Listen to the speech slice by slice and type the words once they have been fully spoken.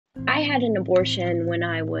I had an abortion when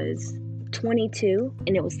I was 22,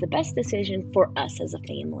 and it was the best decision for us as a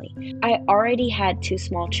family. I already had two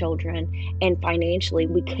small children, and financially,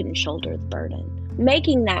 we couldn't shoulder the burden.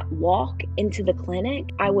 Making that walk into the clinic,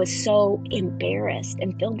 I was so embarrassed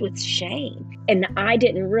and filled with shame. And I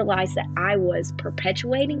didn't realize that I was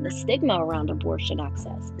perpetuating the stigma around abortion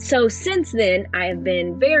access. So since then, I have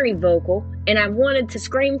been very vocal, and I've wanted to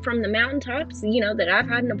scream from the mountaintops, that I've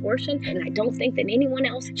had an abortion, and I don't think that anyone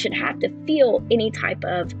else should have to feel any type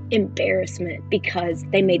of embarrassment because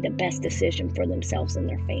they made the best decision for themselves and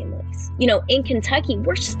their families. In Kentucky,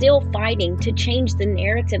 we're still fighting to change the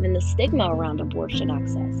narrative and the stigma around abortion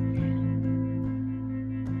access.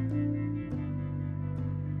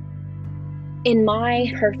 In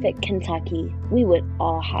my perfect Kentucky, we would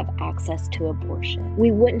all have access to abortion.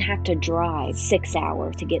 We wouldn't have to drive 6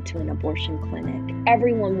 hours to get to an abortion clinic.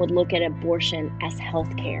 Everyone would look at abortion as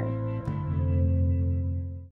health care.